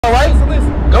ahead.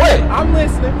 Listen. Go ahead. I'm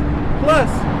listening. Plus,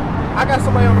 I got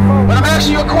somebody on the phone. But I'm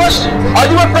asking you a question. Are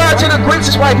you referring to the Greeks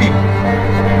as white people?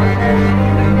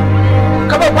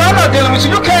 Come on, bro, I'm not dealing with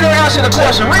you. You can't even answer the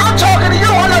question. I'm talking to you.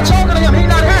 I'm not talking to him.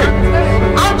 He's not here.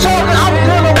 I'm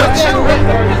dealing with you.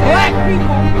 Black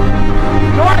people,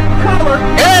 dark color.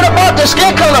 It ain't about the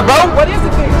skin color, bro. What is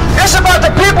it then? It's about the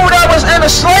people that was in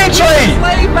the slave trade.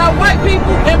 Enslaved by white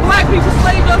people, and black people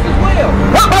slaved us as well.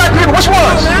 What black people? Which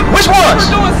ones? Which ones?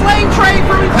 We were doing slave trade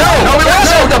for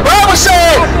No, the Bible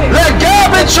said, let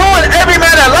God be true and every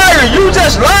man a liar. You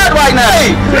just lied right now.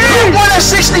 Hey, you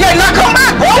 168. Now come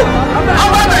back, bro.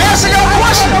 I'm about to answer your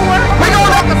question. We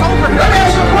gonna let this over. Let me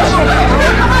ask you a question.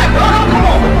 Come back, bro. Come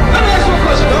on. Let me ask you a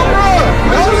question. Don't run.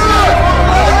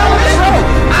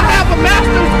 I have a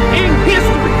master's in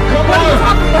history. Come on.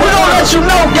 We gonna let you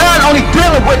know God only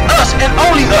dealing with us and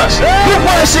only us. You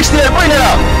 168. Bring it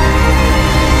out.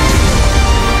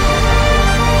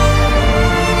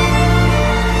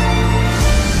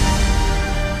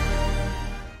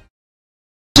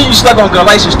 You stuck on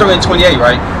Galatians 3 and 28,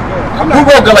 right? Who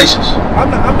wrote Galatians? I'm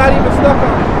not even stuck on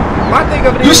it. My thing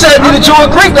of it you is, said neither Jew or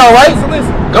Greek, though, right?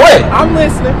 Listen. Go ahead. I'm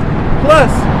listening. Plus,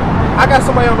 I got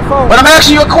somebody on the phone. But I'm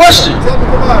asking you a question.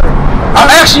 I'm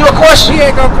asking you a question. He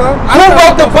ain't gonna come. Who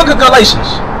wrote the book of Galatians?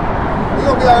 He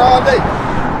gonna be out all day.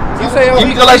 You say, give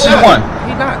me Galatians 1.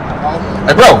 He not.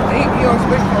 Hey, bro. He on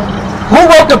speakerphone. Who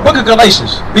wrote the book of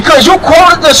Galatians? Because you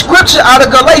quoted the scripture out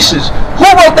of Galatians. Who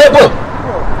wrote that book?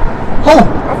 Who?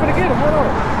 I'm finna get him. Hold on.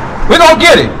 We're going to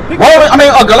get it.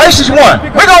 Galatians 1.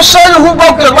 We're going to show you who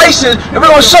wrote Galatians, and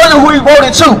we're going to show you who he wrote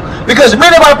it to. Because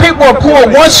many of our people are poor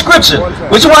one scripture.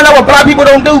 But you want to know what black people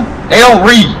don't do? They don't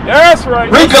read. That's right.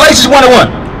 Read Galatians 1 and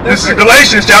 1. This is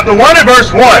Galatians chapter 1 and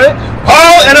verse 1.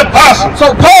 Paul, an apostle.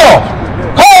 So Paul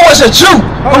was a Jew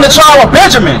from the tribe of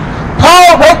Benjamin.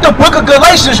 Paul wrote the book of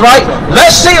Galatians, right?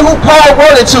 Let's see who Paul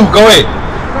wrote it to. Go ahead.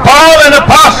 Paul, an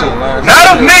apostle,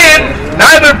 not of men,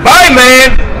 neither by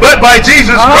man, but by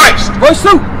Jesus Christ. Verse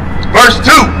 2. Verse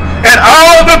 2. And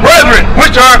all the brethren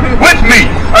which are with me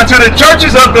unto the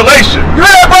churches of Galatia. You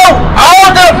hear that, bro?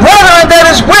 All the brethren that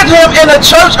is with him in the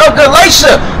church of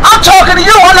Galatia. I'm talking to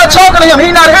you. I'm not talking to him.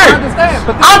 He's not here.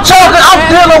 I understand. I'm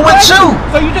dealing with you.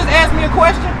 So you just asked me a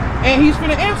question, and he's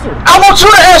finna answer it. I want you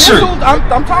to answer it.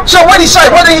 I'm talking. So what did he say?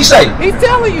 What did he say? He's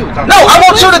telling you. No, I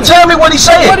want you to tell me what he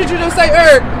said. What did you just say,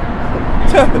 Eric?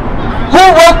 Who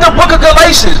wrote the book of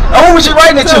Galatians? Or who was he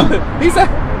writing it to? He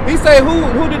said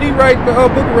who did he write the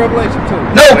book of Revelation to?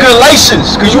 No,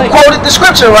 Galatians, because you quoted the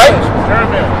scripture, right?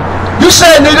 You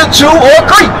said neither Jew or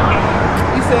Greek.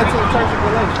 He said to the church of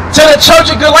Galatia. To the church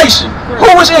of Galatia. Who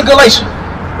was in Galatia?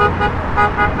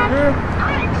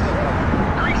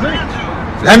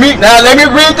 Let me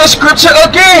read the scripture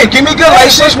again. Give me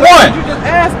Galatians 1. You just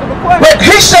asked him a question. But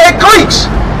he said Greeks.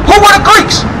 Who were the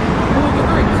Greeks? Who was the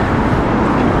Greeks?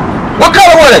 What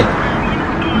color were they?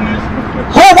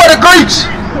 Who were the Greeks?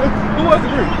 Who was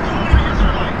the Greeks?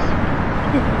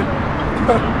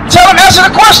 Tell him, answer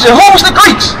the question. Who was the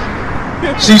Greeks?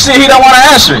 See, he don't want to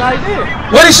answer it. No, he did.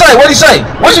 What'd he say? What'd he say?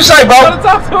 What'd you say, bro?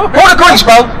 Who the Greeks,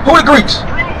 bro? Who the Greeks?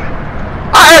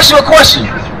 I asked you a question.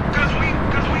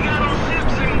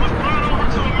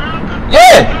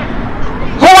 Yeah.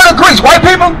 Who are the Greeks? White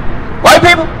people? White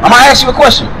people? I'm going to ask you a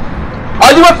question.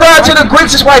 Are you referring to the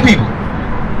Greeks as white people?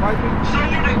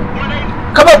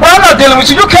 Come on, bro, I'm not dealing with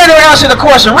you. You can't even answer the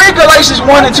question. Read Galatians 1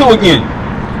 and 2 again.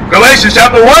 Galatians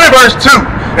chapter 1 and verse 2.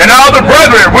 And all the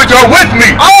brethren which are with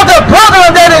me. All the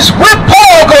brethren that is with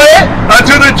Paul, go ahead.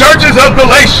 Unto the churches of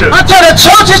Galatia. Unto the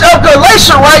churches of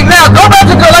Galatia right now. Go back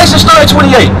to Galatians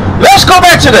 3:28. Let's go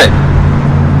back to that.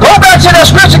 Go back to that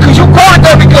scripture because you quoted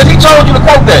that because he told you to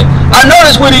quote that. I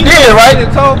noticed what he did, right?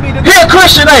 He a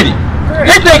Christian, ain't he?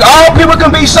 He think all people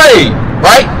can be saved,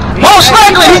 right? Most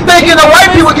likely he thinking the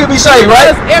white people can be saved,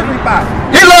 right? Everybody.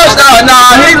 He loves,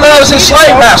 he loves his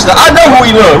slave master. I know who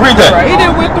he loves. Read that. He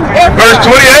didn't went through everybody. Verse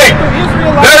 28.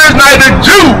 There is neither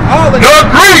Jew nor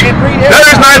Greek. There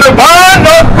is neither bond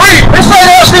nor free. It says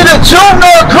there's neither Jew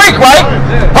nor Greek, right?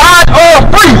 Bond or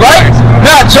free, right?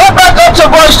 Now jump back up to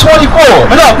verse 24.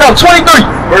 No, 23.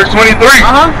 Verse 23.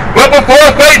 But before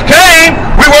faith came,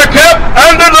 we were kept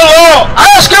under the law. I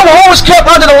ask him who was kept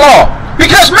under the law.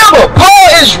 Because remember, Paul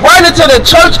is writing to the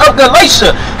church of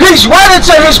Galatia. He's writing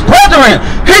to his brethren.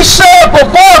 He said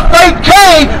before faith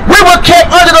came, we were kept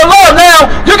under the law. Now,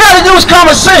 you got to use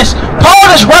common sense. Paul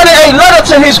is writing a letter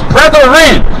to his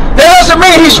brethren. That doesn't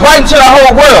mean he's writing to the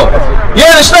whole world. You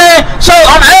understand? So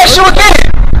I'm going to ask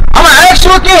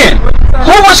you again.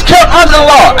 Who was kept under the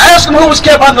law? Ask him who was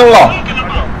kept under the law.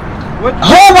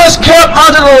 Who was kept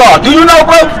under the law? Do you know,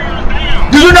 bro?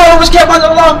 Do you know who was kept under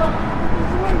the law?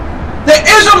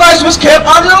 was kept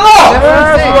under the law.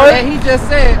 And he just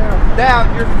said, now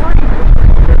you're free.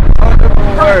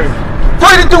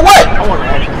 Free to do what?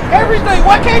 Everything.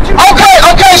 Why can't you? Okay.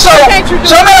 So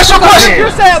let me ask you a question.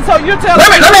 You're saying, so you're telling.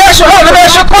 Let me ask you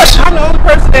a question. I'm the only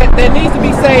person that needs to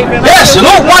be saved. Yes,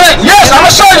 Luke 1. Yes, I'm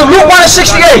gonna show you Luke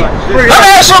 1:68. Let me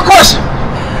ask you a question.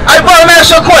 Hey, bro, let me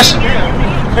ask you a question.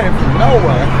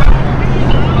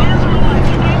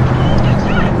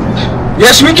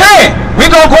 Yes, we can. We're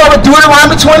gonna go over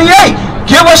Deuteronomy 28.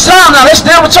 Give us time now. Let's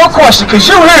deal with your question, cause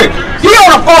you here. He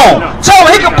on the phone. Tell him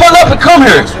he can pull up and come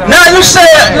here. Now you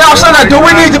said, you know what I'm saying? Do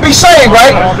we need to be saved,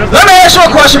 right? Let me ask you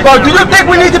a question, bro. Do you think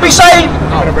we need to be saved?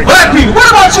 Black people. What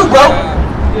about you, bro?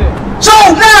 So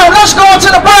now let's go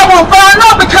into the Bible and find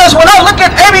out, because when I look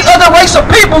at every other race of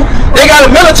people, they got a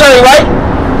military, right?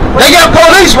 They got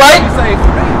police, right?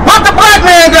 What the black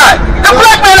man got? The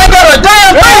black man ain't got a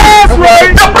damn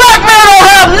thing. The black man don't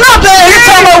have nothing. He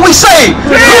talking about we saved.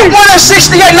 Luke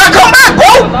 1:68. Now come back,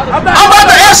 bro. I'm about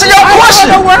to answer your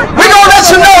question. We gonna let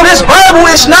you know this Bible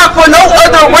is not for no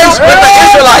other race but the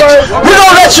Israelites. We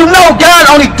gonna let you know God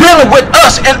only dealing with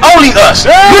us and only us.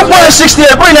 Luke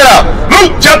 1:68. Bring that up.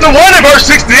 Luke chapter 1 and verse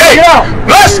 68.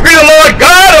 Blessed be the Lord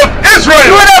God of Israel.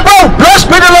 You hear that, bro? Blessed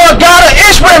be the Lord God of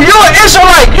Israel. You're an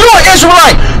Israelite. You're an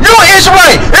Israelite. You're an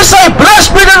Israelite. It say,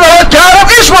 blessed be the Lord God of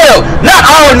Israel. Not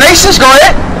our nations. Go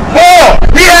ahead. For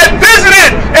he had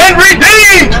visited and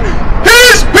redeemed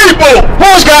his people. Who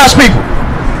is God's people?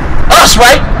 Us,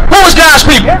 right? Who is God's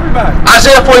people? Everybody.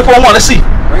 Isaiah 44:1. Let's see.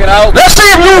 Bring it out. Let's see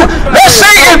if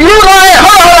you lying.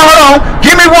 Hold on.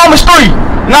 Give me Romans 3. You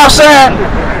know what I'm saying?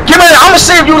 I'm gonna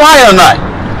see if you lying or not.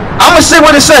 I'm gonna see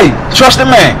what it say. Trust in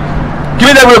man. Give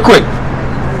me that real quick.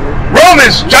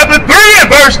 Romans chapter 3 and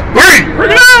verse 3.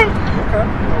 Bring it out.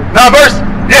 Now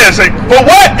say, for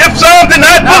what if some did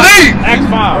not believe? Acts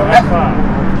 5.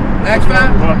 Acts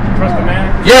 5? Trust the man.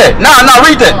 Yeah,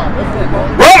 read that.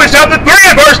 Romans chapter 3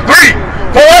 and verse 3.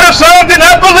 For what if some did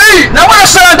not believe? Now what if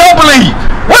some don't believe?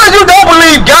 What if you don't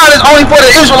believe God is only for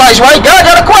the Israelites, right? God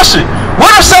got a question.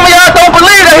 What if some of y'all don't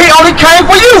believe that he only came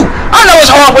for you? I know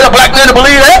it's hard for a black man to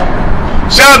believe that.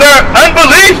 Shall their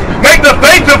unbelief make the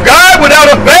faith of God without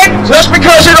effect? Just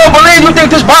because you don't believe, you think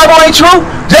this Bible ain't true?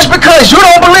 Just because you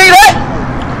don't believe that?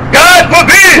 God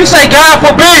forbid. You say God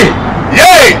forbid.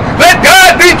 Yea, let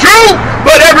God be true,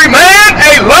 but every man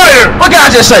a liar. What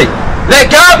God just say?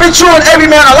 Let God be true and every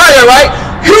man a liar, right?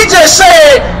 He just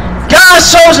said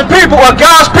God's chosen people, or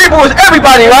God's people is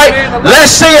everybody, right?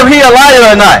 Let's see if he a liar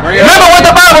or not. Remember what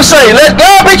the Bible say. Let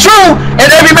God be true and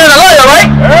every man a liar,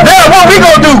 right? Now what we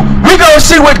gonna do? We gonna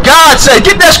see what God said.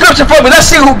 Get that scripture for me.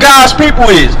 Let's see who God's people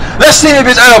is. Let's see if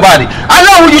it's everybody. I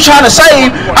know who you trying to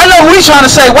save. I know who he's trying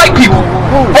to save. White people.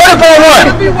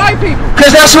 44:1. Be white people.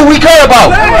 Because that's who we care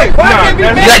about. Why can't be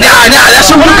men? Nah, that's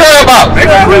who you care about.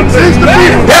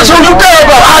 That's who you care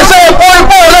about. Isaiah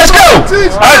 44, let's go.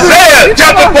 Isaiah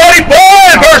chapter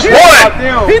 44 and verse 1.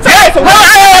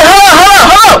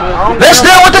 Hold up. Let's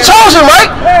deal with the chosen, right?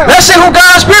 Let's see who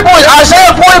God's people is.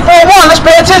 Isaiah 44:1. Let's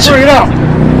pay attention.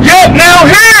 Yet now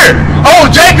hear, O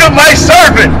Jacob my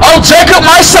servant,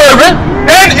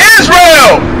 and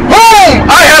Israel, whom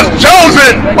I have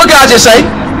chosen. What God just say?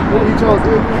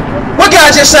 What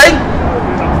God just say?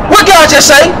 What God just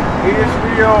say?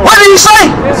 What did he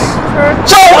say?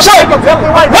 So, what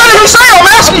did he say? I'm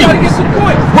asking you.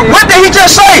 What did he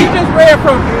just say? He just read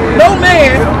from no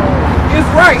man is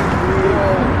right,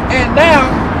 and now.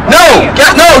 No,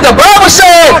 the Bible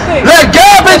said, let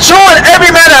God be true and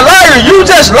every man a liar. You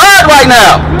just lied right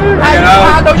now.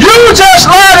 You just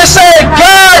lied and said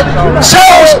God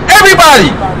chose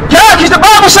everybody. God, because the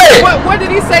Bible said. What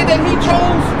did he say that he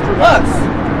chose us?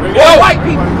 Or white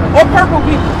people, or purple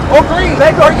people, or green,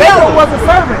 or yellow. was a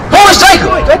servant. Who is Jacob?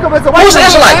 Jacob is a white Who's the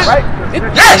Israelites? right?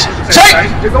 Yes,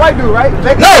 Jacob. He's a white dude, right?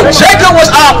 Jacob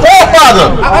was our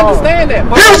forefather. I understand that.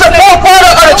 He was the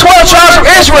forefather of the 12 tribes of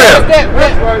Israel. That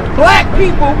black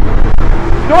people,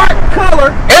 dark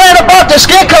color. It ain't about the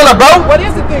skin color, bro. What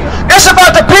is it then? It's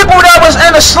about the people that was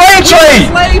in the slave trade.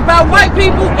 Enslaved by white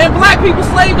people, and black people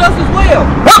slaved us as well.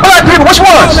 What black people? Which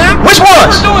ones? Which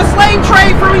ones? We were doing slave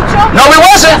trade for each other. No, we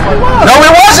wasn't. No, we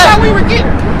wasn't. That's how we were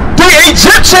getting. The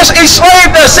Egyptians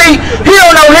enslaved us. See, he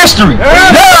don't know history.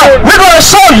 Now, we're going to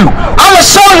show you. I'm going to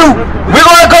show you. We're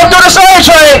going to go through the slave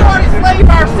trade. We started slave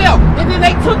ourselves, and then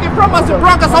they took it from us and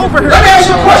brought us over here. Let me ask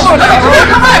you a question.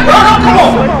 Come on, bro. Come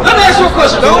on. Let me ask you a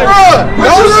question. Don't run.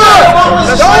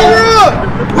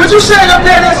 What you said up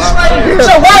there that's a slave?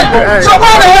 So why the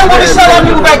hell would they sell our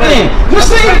people back then? You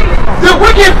see, the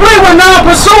wicked flee with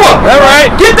non-pursuer. All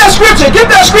right. Get that scripture.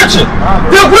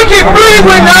 The wicked flee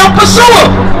with non-pursuer.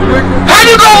 How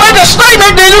you gonna make a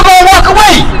statement, then you gonna walk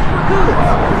away?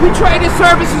 We traded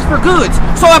services for goods.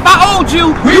 So if I owed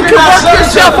you, you can work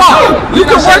yourself off. You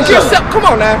can work yourself. Come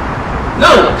on now.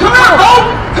 No, come on, bro.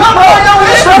 Come on, yo,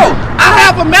 bro. I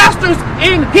have a master's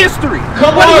in history.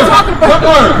 What are you talking about? Come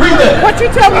on, read that. What you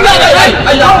tell me?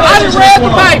 I didn't read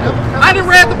the Bible. I didn't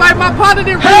read the Bible. My father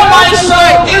didn't read the Bible. Hamites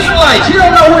sold Israelites. You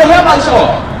don't know who the Hamites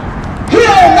are. He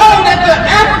don't know that the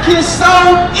Africans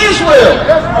sold Israel.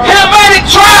 Hamitic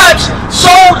tribes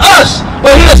sold us.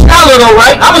 But he a scholar though,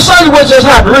 right? I'm going to show you what just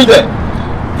happened. Read that.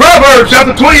 Proverbs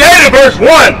chapter 28 and verse 1.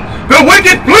 The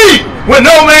wicked flee when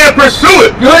no man pursue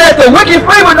it. You heard that? The wicked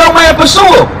flee when no man pursue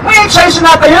him. We ain't chasing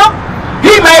after him.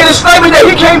 He made a statement that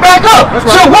he came back up. Right.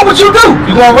 So what would you do?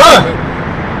 You gonna run.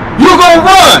 You gonna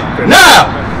run. Now,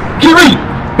 keep reading.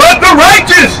 But the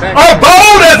righteous are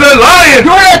bold as a lion.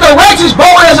 You heard the righteous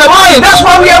bold as a lion. That's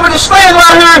why we able to stand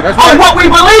right here on what we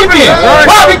believe in.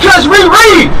 Why? Because we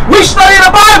read, we study the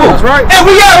Bible, and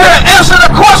we out here to answer the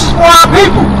questions for our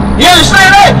people. You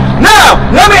understand that? Now,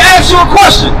 let me ask you a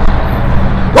question.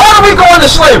 Why do we go into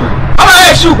slavery? I'm gonna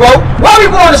ask you, bro. Why we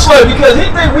going to slavery? Because he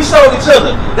think we sold each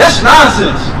other. That's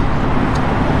nonsense.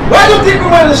 Why do you think we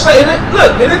went into slavery?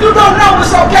 Look, and if you don't know,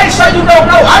 it's okay. Say you don't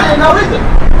know. I didn't know either.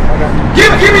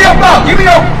 Give me your thought.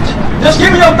 Just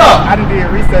give me your thought. I didn't do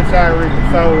research already,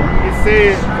 so it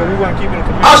said that we weren't keeping it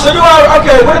to me. Oh, so you are,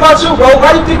 okay, what about you, bro?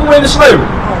 Why do you think we went into slavery?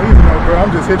 I don't even know, bro.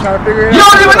 I'm just here trying to figure it out. You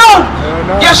don't even know?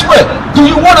 No. Guess what? Do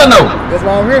you want to know? That's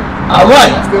why I'm here. All right.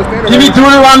 Give me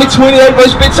Deuteronomy 28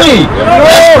 verse 15.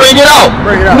 Let's bring it out.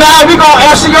 Now we're going to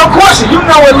answer your question. You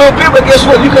know it a little bit, but guess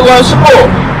what? You can learn some more.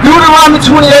 Deuteronomy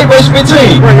 28 verse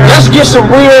 15. Let's get some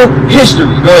real history.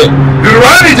 Go ahead.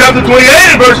 Deuteronomy chapter 28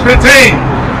 and verse 15.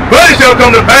 But it shall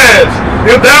come to pass,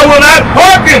 if thou wilt not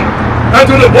hearken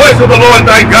unto the voice of the Lord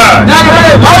thy God. Now you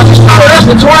heard Moses told us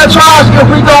the 12 tribes if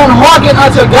we don't hearken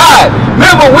unto God.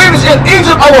 Remember, we was in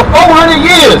Egypt over 400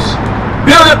 years,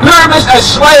 building pyramids as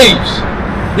slaves.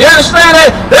 You understand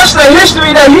that? That's the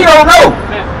history that he don't know.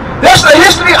 That's the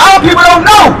history our people don't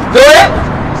know. Go ahead.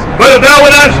 But if thou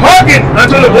wilt not hearken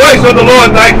unto the voice of the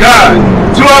Lord thy God,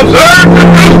 to observe to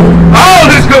do all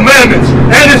his commandments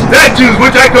and his statutes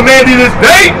which I command thee this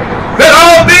day, that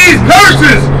all these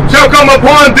curses shall come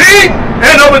upon thee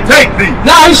and overtake thee.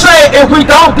 Now he said, if we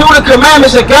don't do the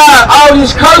commandments of God, all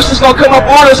these curses gonna come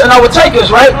upon us and overtake us,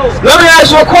 right? Let me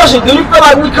ask you a question. Do you feel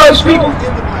like we curse people?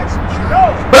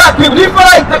 Black people, do you feel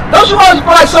like, don't you always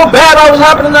feel like so bad always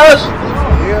happening to us?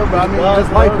 Yeah, but I mean,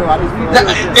 that's life though.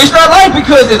 It's not life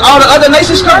because is all the other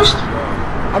nations cursed?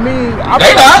 I mean, I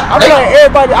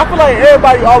feel like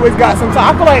everybody always got some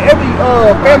type. I feel like every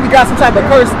family got some type of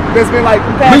curse that's been like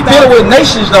passed We deal with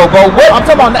nations though, bro. What? I'm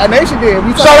talking about a nation did.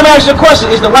 So let me ask you a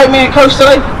question. Is the white man cursed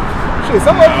today? Shit,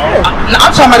 some of them, yeah.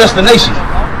 I'm talking about that's the nation.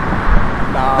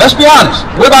 Nah. Let's be honest.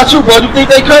 What about you, bro? You think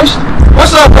they cursed?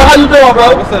 What's up, bro? How you doing,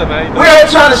 bro? What's up, man? We're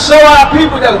here trying to show our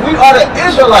people that we are the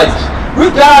Israelites. We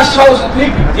God's chosen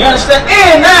people. You understand?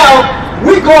 And now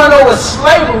we going over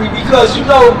slavery because, you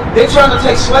know, they're trying to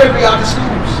take slavery out of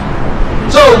schools.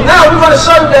 So now we're going to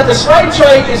show you that the slave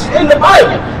trade is in the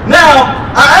Bible. Now,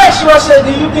 I asked you, I said,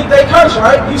 do you think they curse,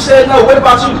 right? You said no. What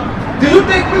about you? Do you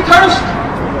think we curse?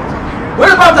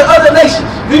 What about the other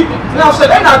nations? You know what I'm saying?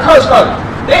 They're not cursed, are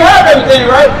they? They have everything,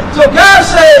 right? So God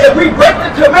said if we break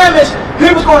the commandments,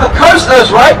 he was going to curse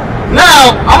us, right?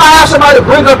 Now, I'm going to have somebody to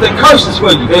bring up the curses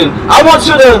for you. And I want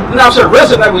you to, you know what I'm saying,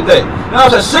 resonate with that. You know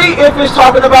what I'm saying? See if it's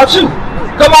talking about you.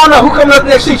 Come on up. Who coming up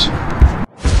next, teacher?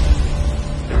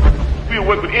 We'll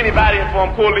work with anybody and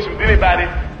form coalition with anybody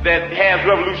that has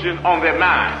revolution on their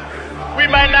mind. We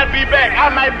might not be back. I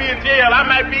might be in jail. I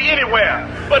might be anywhere.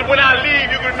 But when I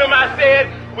leave, you can remember I said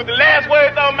with the last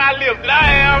words on my lips that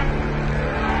I am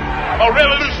a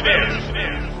revolutionary.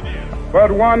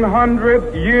 But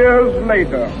 100 years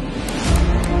later,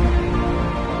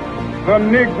 the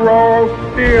Negro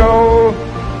still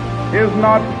is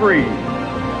not free.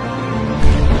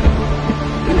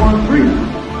 We want freedom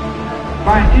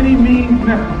by any means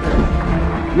necessary.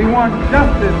 We want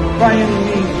justice by any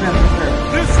means necessary.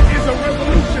 This is a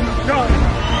revolution of God.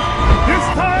 This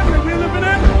time that we're living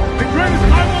in, the greatest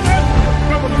time on earth,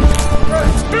 revolution.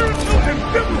 Spiritual and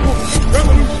biblical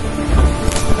revolution.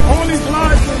 All these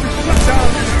lives will be shut down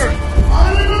in earth.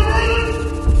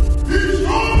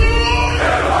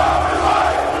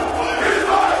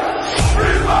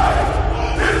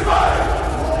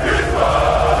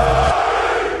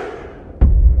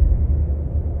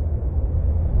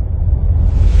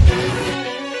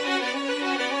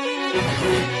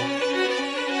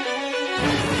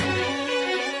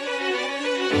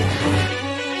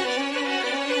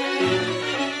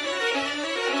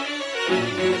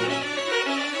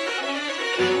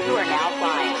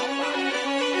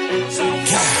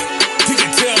 You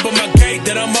can tell by my gait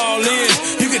that I'm all in.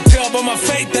 You can tell by my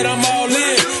faith that I'm all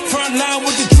in. Front line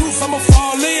with the truth, I'ma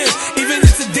fall in. Even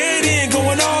if it's a dead end,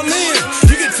 going all in.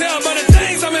 You can tell by the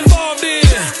things I'm involved in.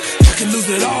 I can lose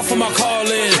it all for my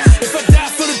calling. If I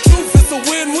die for the truth, it's a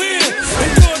win-win.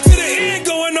 And going to the end,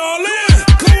 going all in.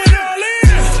 Going all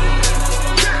in.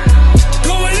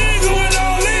 Going in, going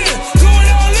all in. Going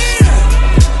all in.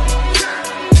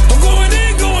 I'm going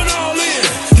in, going all in.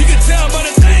 You can tell by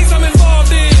the things I'm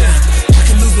involved in. I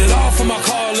can lose it all for my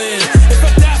calling. If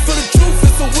I die for the truth,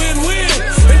 it's a win-win.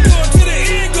 And going to the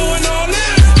end, going all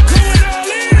in. Going all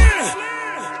in.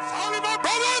 Only my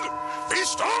brother, be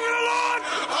strong in the Lord.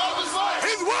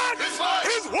 His word, his word,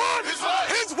 his word,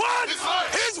 his word.